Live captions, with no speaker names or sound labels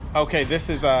Okay, this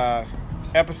is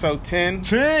episode 10.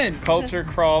 10. Culture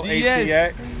Crawl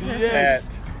Yes. ATX Yes.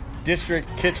 at District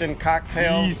Kitchen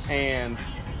Cocktails Yes. and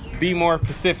Be More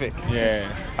Pacific. Yeah.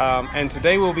 And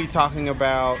today we'll be talking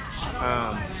about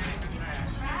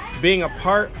being a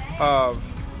part of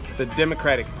the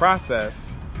democratic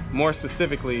process, more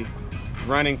specifically,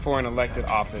 running for an elected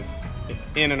office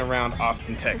in and around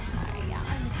Austin, Texas.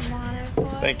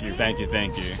 Thank you. Thank you.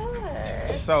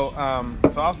 So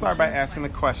I'll start by asking the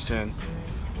question: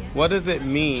 what does it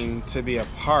mean to be a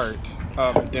part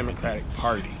of the Democratic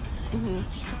Party? Mm-hmm.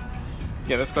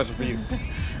 Yeah, that's a question for you.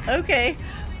 Okay.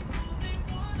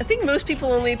 I think most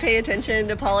people only pay attention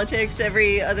to politics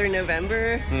every other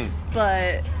November,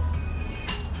 but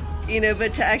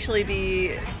to actually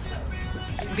be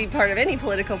part of any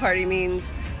political party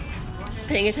means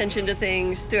paying attention to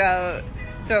things throughout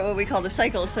what we call the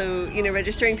cycle. So,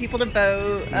 registering people to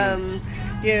vote, and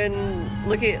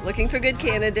looking for good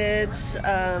candidates,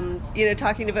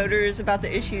 talking to voters about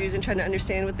the issues and trying to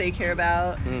understand what they care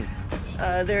about.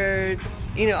 There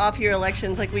are, off-year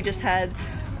elections like we just had,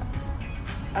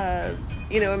 a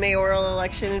mayoral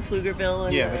election in Pflugerville.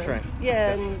 And, Yeah, that's right.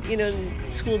 Yeah,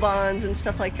 and, school bonds and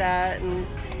stuff like that. And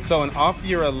So an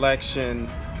off-year election,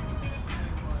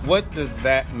 what does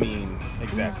that mean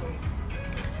exactly?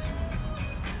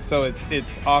 So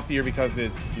it's off-year because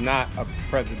it's not a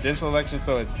presidential election,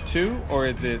 so it's two,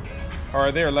 or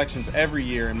are there elections every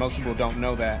year and most people don't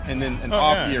know that, and then an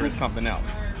off-year is something else?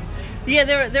 Yeah,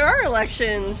 there are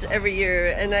elections every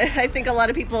year, and I think a lot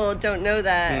of people don't know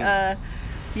that.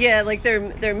 Like they're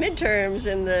midterms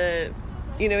and the,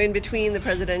 in between the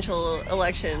presidential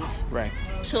elections. Right.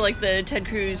 So like the Ted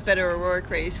Cruz Beto O'Rourke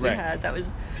race we had, that was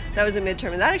a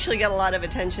midterm, and that actually got a lot of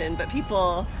attention. But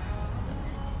people,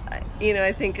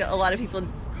 I think a lot of people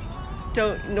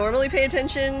don't normally pay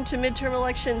attention to midterm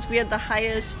elections. We had the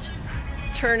highest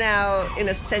turnout in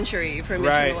a century for a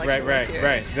midterm election last year.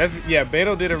 Right.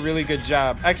 Beto did a really good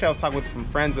job. Actually, I was talking with some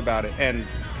friends about it, and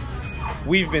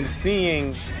we've been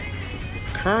seeing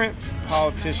current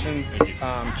politicians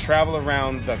travel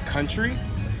around the country.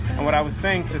 And what I was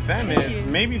saying to them is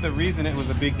maybe the reason it was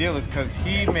a big deal is because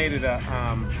he made it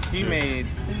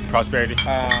Prosperity.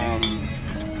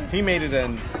 He made it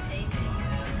an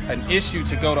issue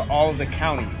to go to all of the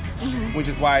counties, which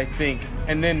is why I think,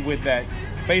 and then with that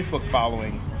Facebook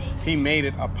following, he made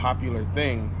it a popular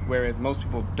thing, whereas most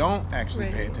people don't actually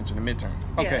pay attention to midterms.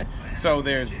 Okay, so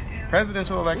there's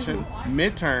presidential election,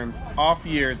 midterms, off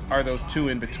years are those two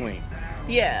in between.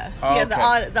 Yeah, Okay.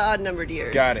 the odd numbered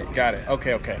years. Got it.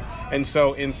 Okay. And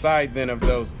so inside then of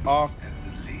those off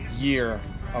year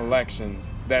elections,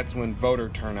 that's when voter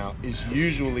turnout is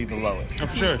usually the lowest. For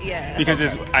sure. Yeah. Because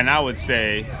and I would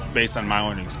say, based on my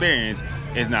own experience,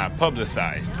 it's not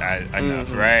publicized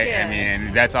enough, right? Yeah. I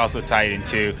mean, that's also tied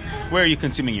into where are you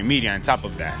consuming your media on top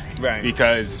of that. Right.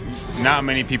 Because not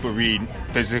many people read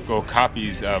physical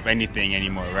copies of anything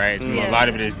anymore, right? So a lot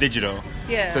of it is digital.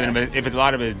 Yeah. So then if a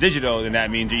lot of it is digital, then that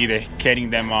means you're either getting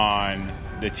them on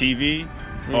the TV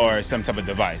or some type of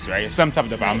device, right? Some type of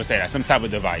device. I'm going to say that. Some type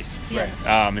of device.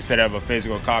 Yeah. Instead of a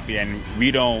physical copy. And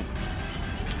we don't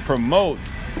promote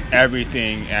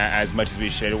everything as much as we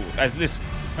should. As this,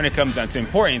 when it comes down to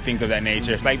important things of that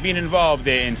nature, like being involved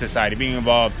in society, being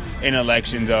involved in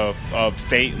elections of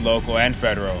state, local, and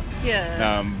federal.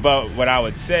 Yeah. But what I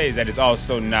would say is that it's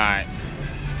also not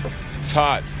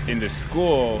taught in the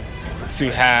school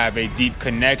to have a deep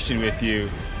connection with you,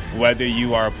 whether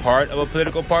you are a part of a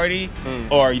political party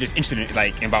or you're just interested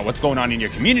in, about what's going on in your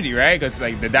community, right? Because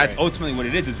that's ultimately what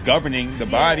it is. It's governing the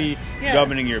body,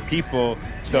 governing your people.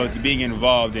 So it's being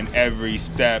involved in every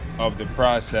step of the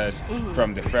process,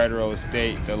 from the federal,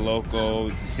 state, the local,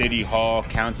 the city hall,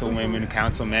 councilwomen,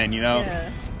 councilmen. Yeah.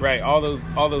 Right. All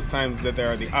those times that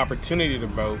there are the opportunity to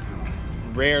vote,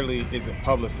 rarely is it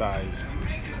publicized.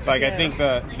 I think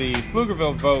the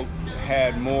Pflugerville vote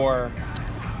had more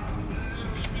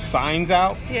signs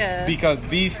out because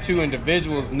these two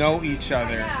individuals know each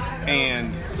other,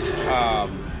 and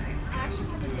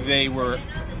they were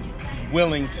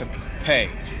willing to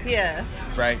pay. Yes.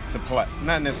 Right, to play.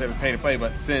 Not necessarily pay to play,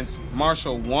 but since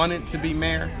Marshall wanted to be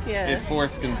mayor, it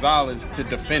forced Gonzalez to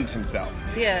defend himself.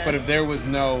 Yeah. But if there was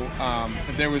no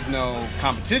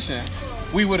competition,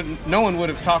 no one would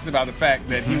have talked about the fact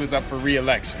that he was up for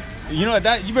re-election. You know,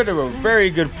 that you brought up a very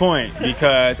good point,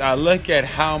 because I look at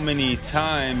how many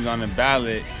times on the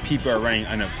ballot people are running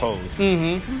unopposed.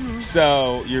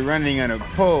 So you're running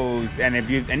unopposed, and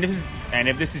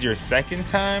if this is your second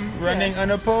time running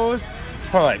unopposed,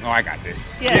 probably like, I got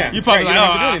this. Yeah. You probably I don't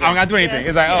have to do anything. I'm not doing anything.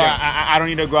 It's like, I don't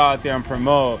need to go out there and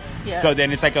promote. Yeah. So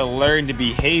then it's like a learned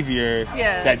behavior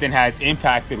Yeah. that then has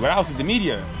impacted what else is the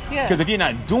media. Yeah. Because if you're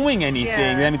not doing anything,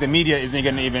 Yeah. then the media isn't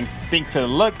going to even think to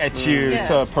look at you Yeah.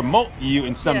 to promote you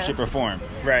in some Yeah. shape or form.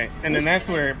 Right, and then that's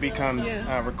where it becomes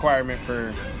Yeah. a requirement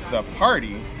for the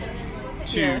party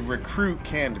to Yeah. recruit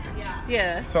candidates.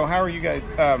 Yeah. So how are you guys?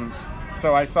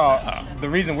 So I saw the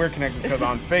reason we're connected is because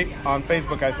on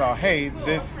Facebook I saw, hey,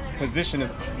 this position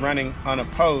is running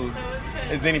unopposed.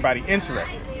 Is anybody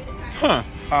interested? Huh.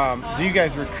 Do you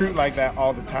guys recruit like that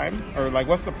all the time, or like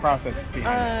what's the process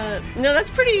behind it? No, that's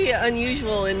pretty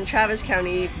unusual in Travis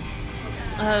County.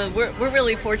 We're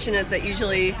really fortunate that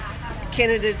usually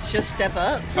candidates just step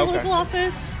up for Okay. local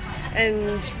office,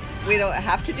 and we don't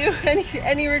have to do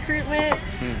any recruitment.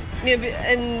 Yeah,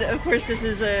 and of course, this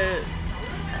is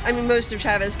most of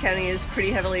Travis County is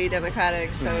pretty heavily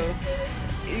Democratic, so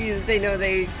they know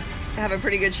they have a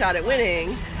pretty good shot at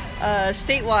winning.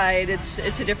 Statewide, it's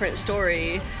a different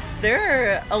story. There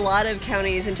are a lot of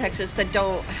counties in Texas that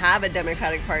don't have a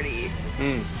Democratic Party,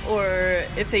 or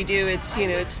if they do,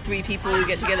 it's three people who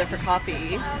get together for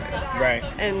coffee, Right.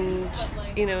 and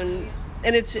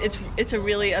it's a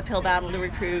really uphill battle to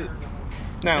recruit.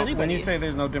 Now, when Anybody. you say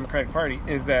there's no Democratic Party,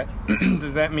 is that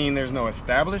does that mean there's no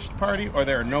established party, or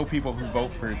there are no people who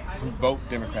vote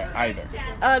Democrat either?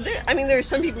 There are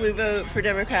some people who vote for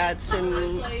Democrats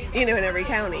in every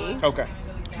county. Okay.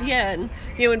 Yeah, and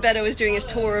when Beto was doing his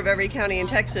tour of every county in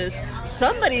Texas,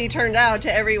 somebody turned out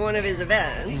to every one of his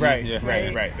events. Right. Yeah.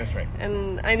 Right. That's right.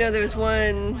 And I know there was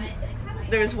one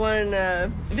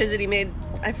visit he made.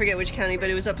 I forget which county, but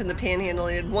it was up in the Panhandle.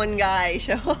 He had one guy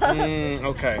show up.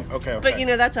 Okay.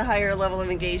 But that's a higher level of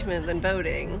engagement than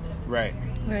voting. Right.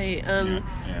 Right.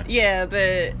 Yeah.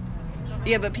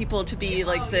 But people to be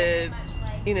like the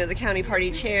county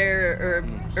party chair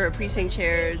or a precinct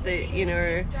chair,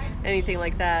 or anything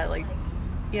like that. Like,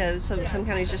 yeah, some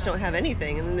counties just don't have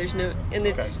anything, and then there's no, and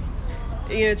it's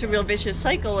it's a real vicious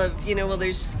cycle of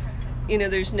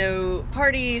there's no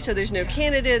party, so there's no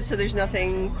candidate, so there's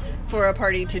nothing for a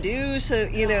party to do. So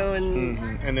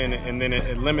And then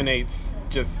it eliminates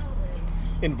just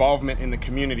involvement in the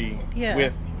community Yeah.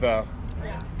 with the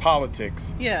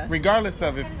politics. Yeah. Regardless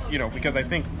of if because I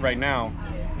think right now,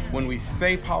 when we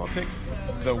say politics,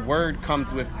 the word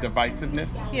comes with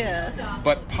divisiveness. yeah,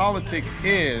 But politics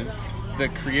is the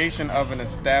creation of an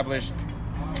established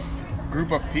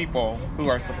group of people who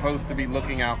are supposed to be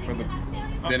looking out for the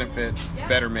benefit,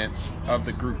 betterment of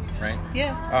the group, right?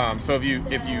 yeah, So if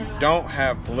you don't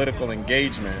have political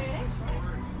engagement,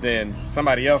 then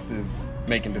somebody else is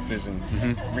making decisions,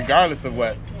 regardless of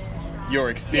what your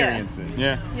experience is.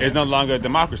 Yeah. It's no longer a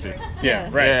democracy. Yeah,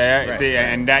 right. Yeah. right. See,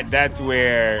 and that's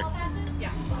where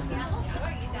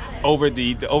over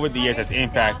the years has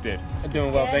impacted.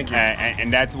 Doing well, thank you.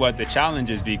 And that's what the challenge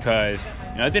is, because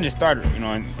it didn't start,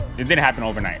 and it didn't happen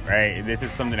overnight, right? This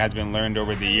is something that has been learned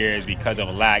over the years because of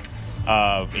a lack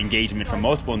of engagement from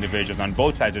multiple individuals on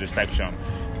both sides of the spectrum.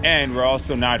 And we're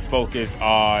also not focused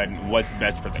on what's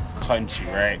best for the country,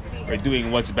 right? We're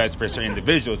doing what's best for certain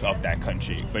individuals of that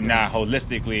country, but not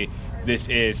holistically. This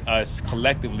is us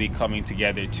collectively coming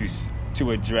together to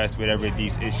address whatever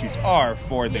these issues are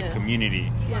for the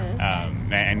community. Yeah.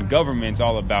 And government's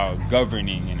all about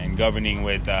governing and governing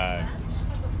with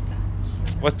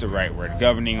what's the right word?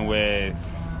 Governing with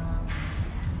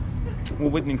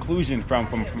inclusion from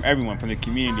everyone, from the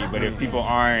community. But if people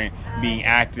aren't being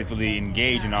actively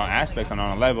engaged in all aspects on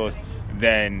all levels,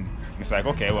 then it's like,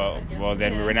 okay, well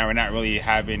then we're not really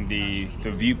having the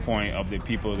viewpoint of the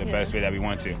people the best way that we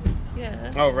want to.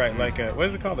 yeah. Oh, right. Like, what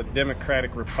is it called? A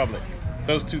democratic republic.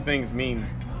 Those two things mean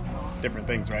different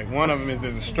things, right? One of them is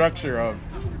there's a structure of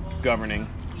governing.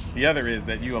 The other is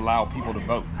that you allow people to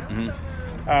vote.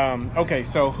 Okay,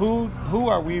 so who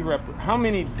are we? How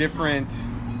many different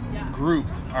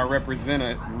groups are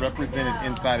represented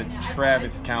inside of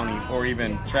Travis County, or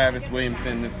even Travis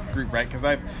Williamson, this group, right? Because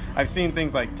I've seen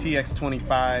things like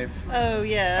TX25. Oh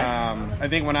yeah. I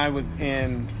think when I was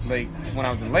in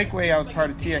Lakeway, I was part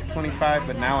of TX25,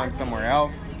 but now I'm somewhere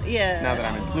else. Yeah. Now that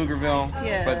I'm in Pflugerville.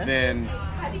 Yeah. But then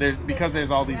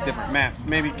there's all these different maps.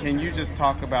 Maybe can you just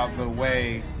talk about the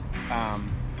way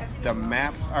the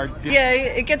maps are different? Yeah,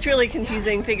 it gets really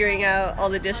confusing figuring out all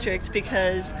the districts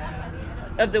because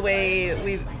of the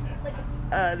way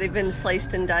they've been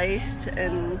sliced and diced,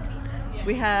 and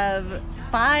we have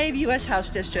 5 U.S. House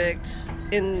districts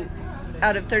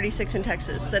out of 36 in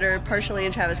Texas that are partially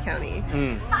in Travis County.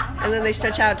 And then they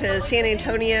stretch out to San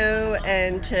Antonio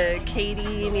and to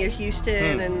Katy near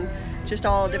Houston and just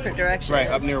all different directions. Right,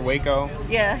 up near Waco.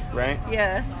 Yeah. Right?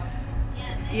 Yeah.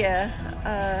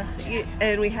 Yeah.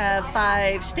 And we have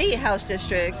 5 state house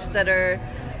districts that are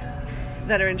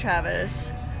that are in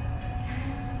Travis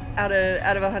out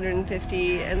of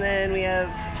 150, and then we have,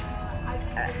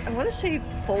 I want to say,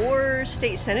 4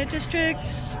 state senate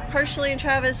districts partially in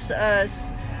Travis.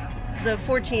 The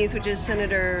 14th, which is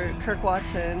Senator Kirk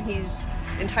Watson, he's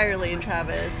entirely in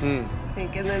Travis, I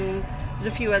think, and then there's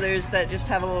a few others that just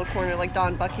have a little corner, like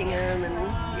Don Buckingham, and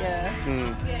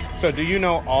yeah. So do you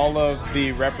know all of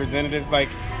the representatives? Like,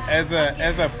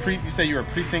 you say you're a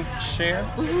precinct chair?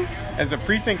 As a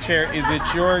precinct chair, is it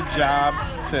your job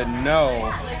to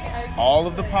know all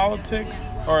of the politics?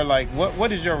 Or, like,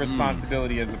 what is your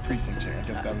responsibility as a precinct chair? I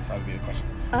guess that would probably be the question.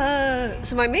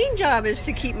 So my main job is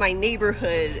to keep my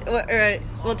neighborhood,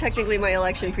 well, technically my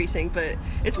election precinct, but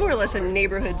it's more or less a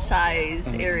neighborhood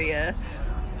size area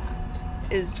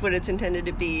is what it's intended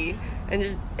to be,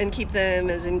 and keep them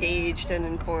as engaged and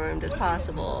informed as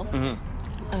possible.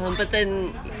 But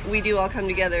then we do all come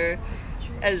together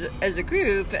as a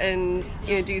group and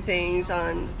do things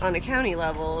on a county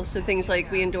level. So things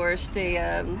like we endorsed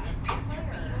a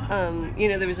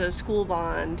there was a school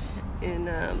bond in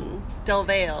Del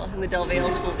Valle, in the Del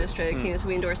Valle School District. So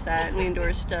we endorsed that, and we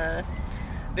endorsed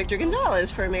Victor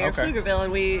Gonzalez for mayor of Pflugerville,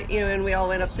 and we all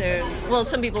went up there. Well,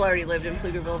 some people already lived in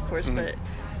Pflugerville, of course, but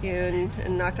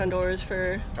and knocked on doors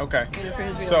for for his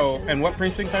reelection. So, and what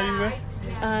precinct are you with?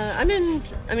 I'm in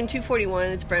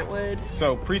 241. It's Brentwood.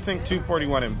 So precinct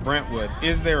 241 in Brentwood.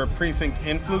 Is there a precinct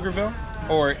in Pflugerville,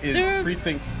 or is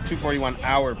precinct 241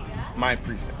 my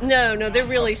precinct? No, they're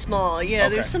really small. Yeah,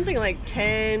 there's something like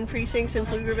 10 precincts in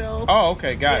Pflugerville. Oh,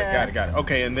 okay, got it.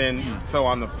 Okay, and then so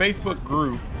on the Facebook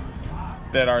group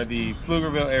that are the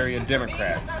Pflugerville area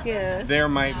Democrats, there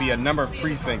might be a number of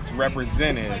precincts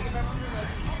represented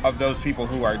of those people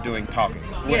who are doing talking.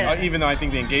 Even though I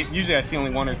think they engage, usually I see only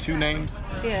 1 or 2 names.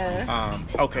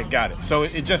 Okay, got it. So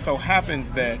it just so happens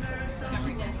that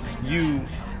you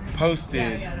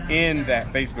posted in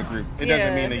that Facebook group. It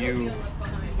doesn't mean that you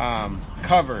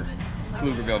covered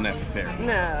Pflugerville necessarily.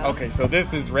 No. Okay, so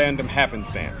this is random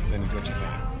happenstance, then is what you're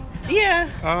saying. Yeah.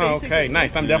 Oh, okay,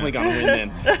 nice. I'm definitely gonna win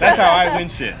then. That's how I win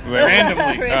shit,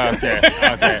 randomly. Okay.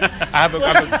 I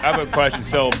have a question.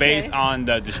 So, based on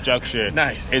the structure,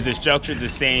 is the structure the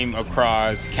same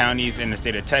across counties in the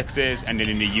state of Texas and then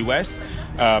in the U.S.,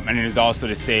 and it is also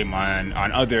the same on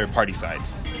other party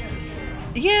sides?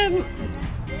 Yeah.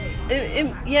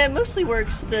 It mostly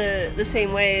works the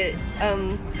same way.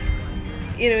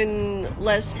 In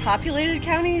less populated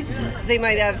counties, they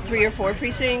might have 3 or 4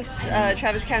 precincts.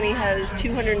 Travis County has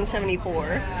 274.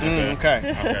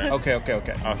 Okay.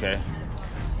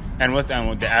 And what's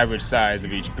the average size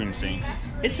of each precinct?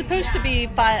 It's supposed to be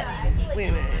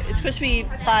It's supposed to be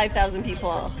 5,000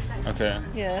 people. Okay.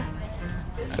 Yeah.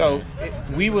 So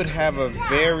we would have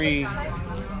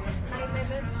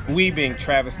we being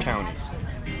Travis County,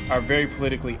 are very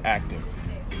politically active.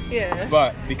 Yeah.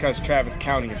 But because Travis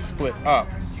County is split up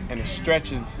and it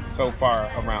stretches so far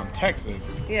around Texas,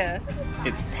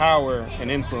 its power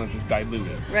and influence is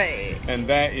diluted. Right. And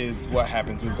that is what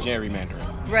happens with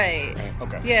gerrymandering. Right.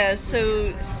 Okay. Yeah,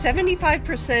 so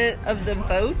 75% of the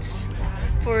votes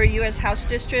for U.S. House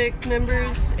District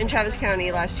members in Travis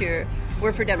County last year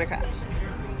were for Democrats.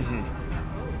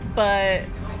 But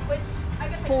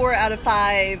 4 out of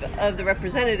 5 of the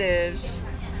representatives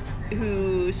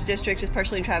whose district is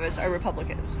partially in Travis are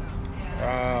Republicans.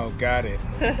 Oh, got it.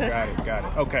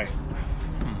 Okay.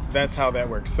 That's how that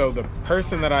works. So the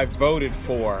person that I voted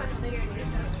for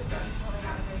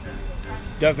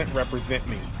doesn't represent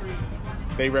me.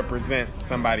 They represent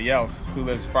somebody else who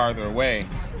lives farther away.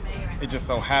 It just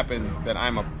so happens that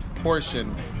I'm a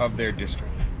portion of their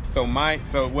district. So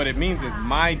what it means is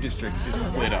my district is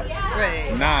split up.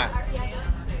 Right. Not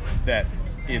that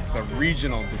it's a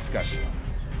regional discussion.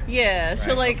 Yeah,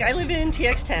 so I live in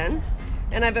TX10,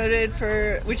 and I voted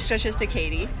which stretches to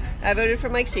Katy. I voted for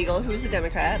Mike Siegel, who was the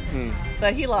Democrat,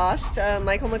 but he lost.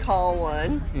 Michael McCall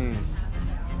won.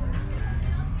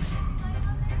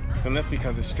 And that's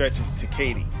because it stretches to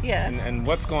Katy. Yeah. And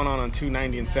what's going on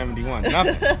 290 and 71?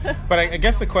 Nothing. But I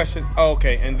guess the question,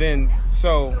 and then,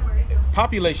 so,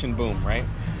 population boom, right?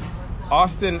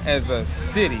 Austin as a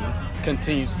city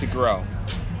continues to grow.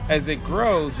 As it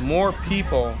grows, more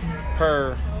people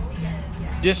per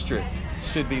district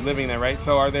should be living there, right?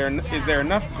 So is there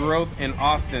enough growth in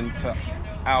Austin to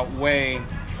outweigh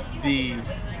the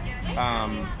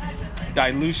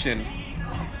dilution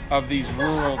of these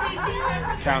rural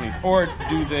counties? Or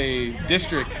do the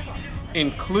districts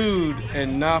include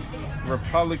enough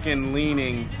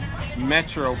Republican-leaning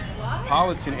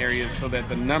metropolitan areas so that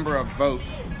the number of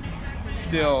votes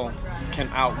still can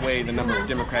outweigh the number of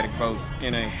Democratic votes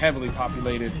in a heavily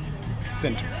populated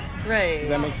center? Right. Does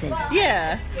that make sense?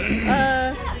 Yeah.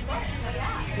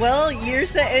 Well,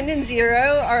 years that end in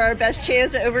 0 are our best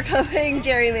chance at overcoming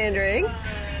gerrymandering.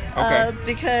 Okay.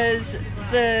 Because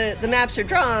the maps are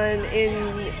drawn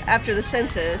after the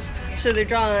census, so they're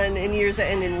drawn in years that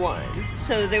end in 1.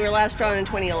 So they were last drawn in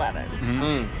 2011.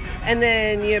 Mm-hmm. And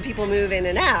then, people move in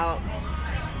and out.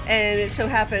 And it so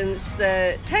happens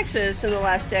that Texas in the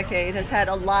last decade has had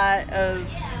a lot of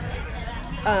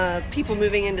people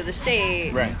moving into the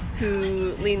state Right.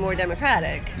 who lean more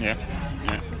Democratic. Yeah.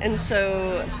 And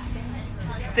so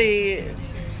they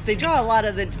do a lot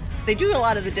of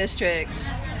the districts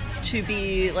to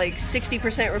be like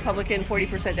 60% Republican,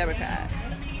 40% Democrat.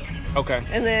 Okay.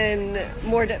 And then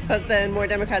more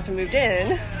Democrats have moved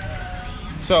in.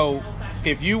 So,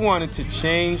 if you wanted to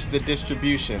change the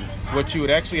distribution, what you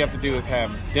would actually have to do is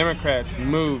have Democrats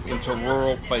move into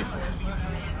rural places.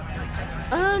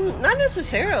 Not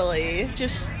necessarily.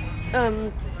 Just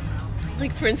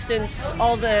like for instance,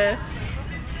 all the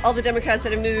Democrats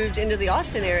that have moved into the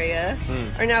Austin area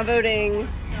are now voting.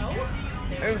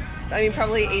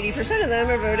 Probably 80% of them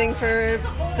are voting for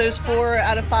those 4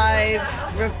 out of 5,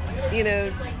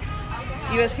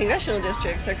 U.S. congressional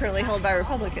districts that are currently held by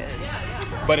Republicans.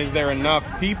 But is there enough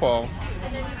people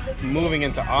moving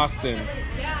into Austin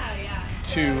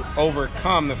to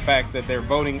overcome the fact that they're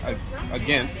voting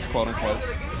against, quote unquote,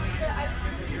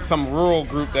 assuming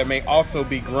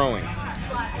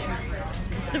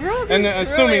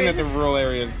that the rural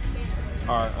areas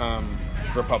are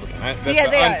Republican. That's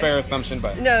an unfair assumption,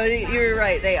 but no, you're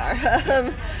right. They are.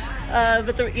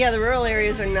 But the rural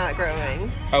areas are not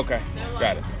growing. Okay,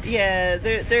 got it. Yeah,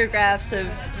 there are graphs of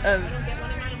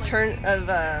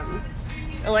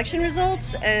election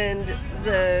results, and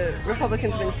the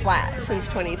Republicans have been flat since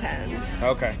 2010.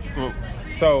 Okay,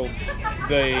 so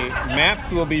the maps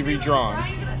will be redrawn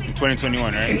In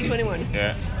 2021, right? 2021.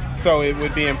 Yeah. So it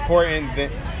would be important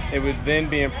that it would then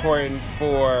be important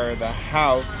for the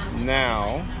House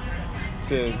now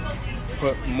to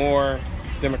put more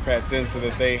Democrats in so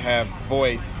that they have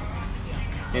voice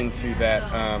into that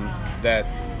that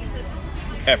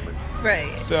effort.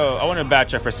 Right. So I want to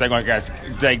backtrack for a second. I guys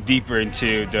dig deeper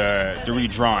into the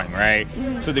redrawing, right?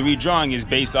 Mm-hmm. So the redrawing is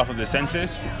based off of the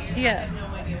census. Yeah.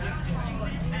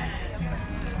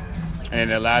 And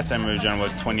the last time it was done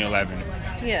was 2011.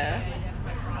 Yeah.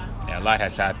 Yeah, a lot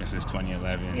has happened since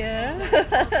 2011.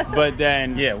 Yeah. But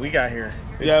then... Yeah, we got here.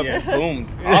 Yeah, it's boomed.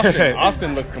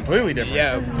 Austin looked completely different.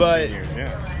 Yeah,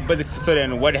 but so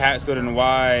then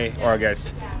why, or I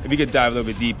guess, if you could dive a little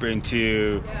bit deeper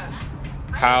into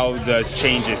how does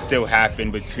changes still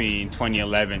happen between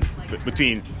 2011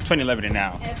 and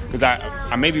now? Because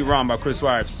I may be wrong, but Chris,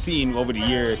 I've seen over the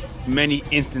years many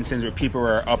instances where people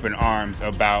were up in arms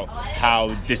about how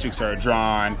districts are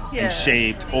drawn and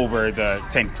shaped over the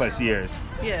 10 plus years.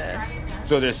 Yeah.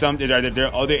 So are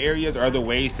there other areas or other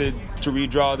ways to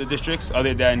redraw the districts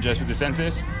other than just with the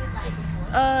census?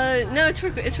 No, it's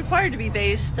required to be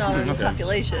based on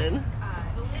population.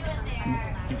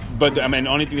 But the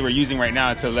only thing that we're using right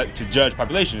now to judge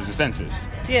population is the census.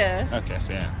 Yeah. Okay,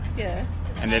 so yeah.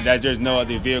 And there's no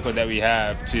other vehicle that we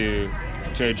have to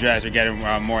address or get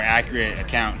a more accurate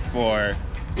account for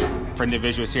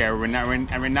individuals here. We're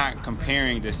not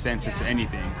comparing the census to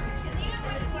anything.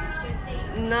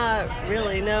 Not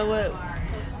really. No.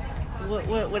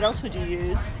 What else would you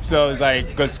use? So it's like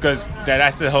because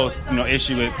that's the whole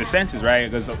issue with the census,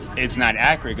 right? Because it's not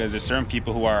accurate because there's certain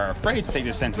people who are afraid to take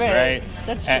the census, right?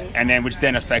 That's true. And then which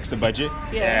then affects the budget.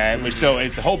 Yeah. So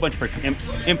it's a whole bunch of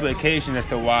implications as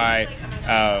to why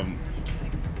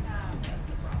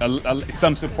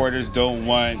some supporters don't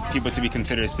want people to be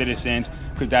considered citizens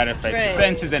because that affects the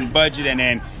census and budget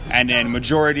and then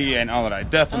majority and all of that. I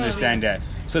definitely understand that.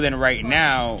 So then right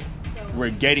now, we're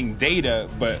getting data,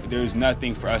 but there's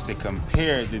nothing for us to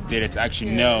compare the data to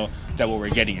actually know that what we're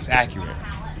getting is accurate.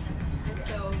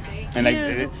 And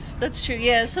that's true.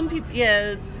 Yeah, some people.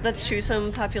 Yeah, that's true.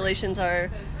 Some populations are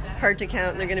hard to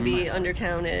count. They're going to be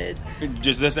undercounted.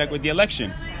 Just like with the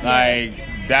election,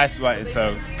 that's why.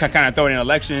 So kind of throwing in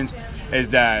elections is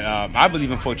that I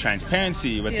believe in full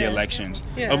transparency with the elections.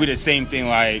 Yeah. It'll be the same thing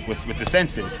like with the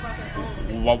census.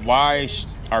 Why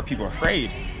are people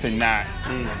afraid to not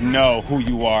know who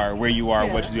you are, where you are,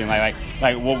 what you're doing?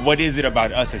 What is it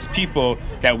about us as people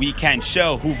that we can't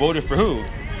show who voted for who?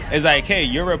 It's like, hey,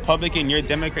 you're Republican, you're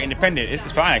Democrat, Independent.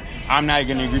 It's fine. I'm not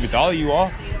going to agree with all of you all.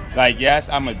 Yes,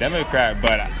 I'm a Democrat,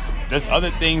 but there's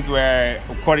other things where,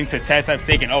 according to tests I've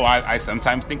taken, I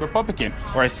sometimes think Republican,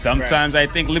 or sometimes I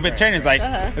think Libertarian. It's like,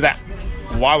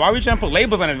 why are we trying to put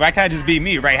labels on it? Why can't it just be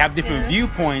me, right? Have different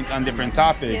viewpoints on different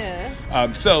topics.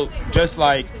 Yeah. So just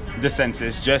like the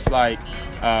census, just like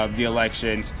the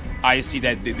elections, I see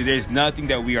that there's nothing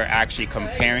that we are actually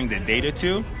comparing the data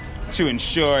to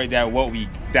ensure that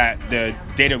that the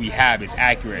data we have is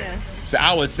accurate. Yeah. So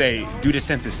I would say do the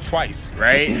census twice,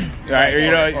 right?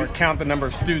 Right, or count the number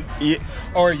of students,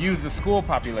 or use the school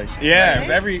population. Yeah.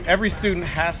 Because every student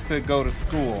has to go to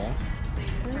school,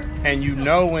 and you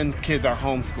know when kids are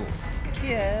homeschooled,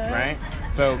 Yeah. right?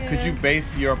 So could you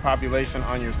base your population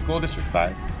on your school district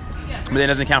size? But that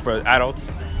doesn't count for adults.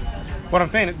 What I'm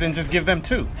saying is, then just give them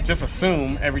 2. Just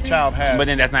assume every child has. But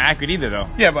then that's not accurate either, though.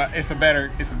 Yeah, but it's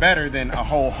better than a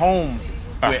whole home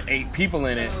with 8 people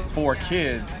in it, 4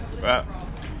 kids.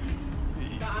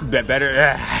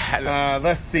 Better.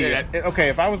 Let's see. Okay,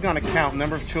 if I was going to count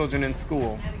number of children in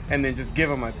school and then just give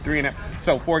them a 3.5.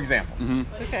 So, for example,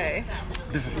 Okay.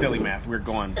 this is silly math. We're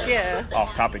going Yeah.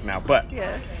 off topic now, but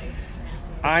Yeah.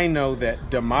 I know that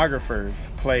demographers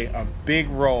play a big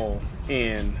role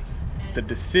in the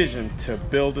decision to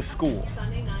build a school,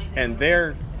 and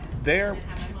they're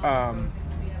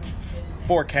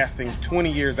forecasting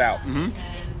 20 years out,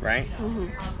 right?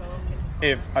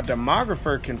 If a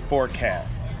demographer can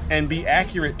forecast and be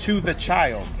accurate to the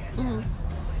child,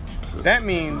 that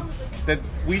means that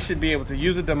we should be able to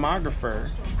use a demographer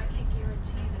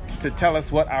to tell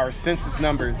us what our census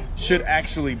numbers should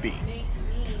actually be,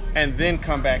 and then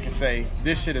come back and say,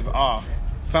 this shit is off.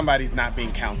 Somebody's not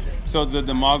being counted. So the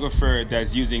demographer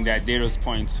that's using that data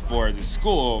points for the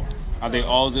school, are they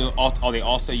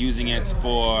also using it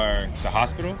for the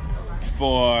hospital,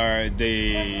 for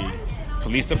the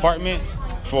police department,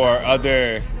 for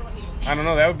other? I don't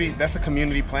know. That's a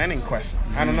community planning question.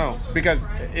 I don't know, because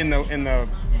in the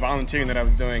volunteering that I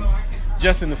was doing,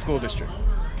 just in the school district,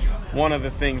 one of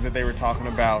the things that they were talking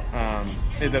about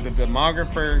is that the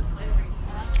demographer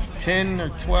 10 or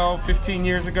 12, 15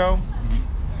 years ago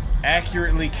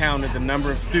accurately counted the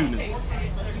number of students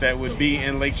that would be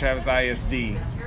in Lake Travis ISD